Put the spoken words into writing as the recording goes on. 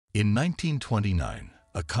In 1929,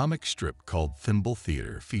 a comic strip called Thimble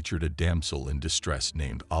Theater featured a damsel in distress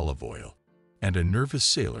named Olive Oil and a nervous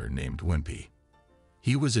sailor named Wimpy.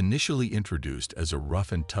 He was initially introduced as a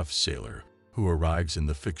rough and tough sailor who arrives in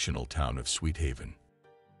the fictional town of Sweet Haven.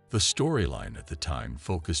 The storyline at the time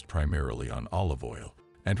focused primarily on Olive Oil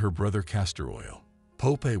and her brother Castor Oil.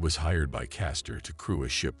 Popeye was hired by Castor to crew a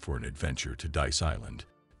ship for an adventure to Dice Island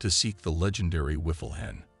to seek the legendary Wiffle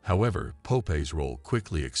Hen. However, Popeye's role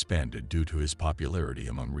quickly expanded due to his popularity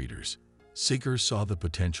among readers. Segar saw the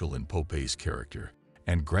potential in Popeye's character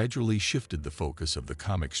and gradually shifted the focus of the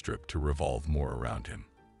comic strip to revolve more around him.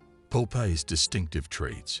 Popeye's distinctive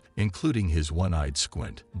traits, including his one-eyed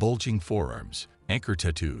squint, bulging forearms, anchor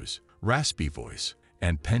tattoos, raspy voice,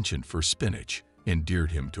 and penchant for spinach,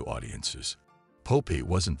 endeared him to audiences. Popeye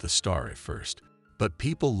wasn't the star at first, but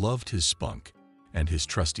people loved his spunk and his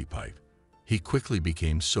trusty pipe. He quickly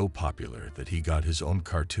became so popular that he got his own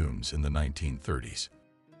cartoons in the 1930s.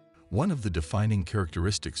 One of the defining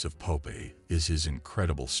characteristics of Popeye is his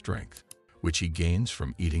incredible strength, which he gains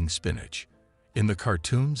from eating spinach. In the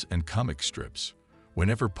cartoons and comic strips,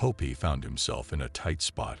 whenever Popeye found himself in a tight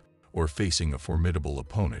spot or facing a formidable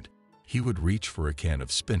opponent, he would reach for a can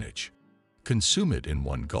of spinach, consume it in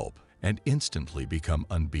one gulp, and instantly become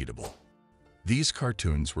unbeatable. These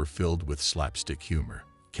cartoons were filled with slapstick humor,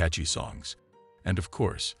 catchy songs, and of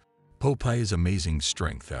course, Popeye's amazing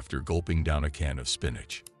strength after gulping down a can of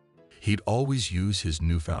spinach. He'd always use his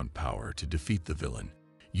newfound power to defeat the villain,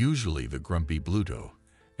 usually the grumpy Bluto,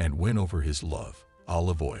 and win over his love,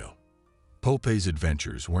 Olive Oil. Popeye's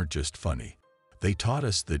adventures weren't just funny. They taught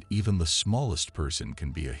us that even the smallest person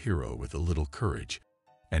can be a hero with a little courage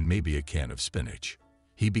and maybe a can of spinach.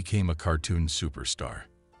 He became a cartoon superstar,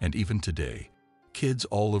 and even today, kids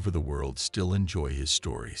all over the world still enjoy his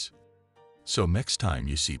stories. So next time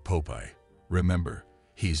you see Popeye, remember,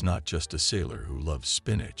 he's not just a sailor who loves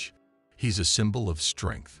spinach. He's a symbol of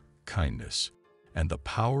strength, kindness, and the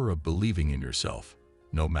power of believing in yourself,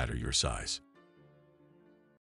 no matter your size.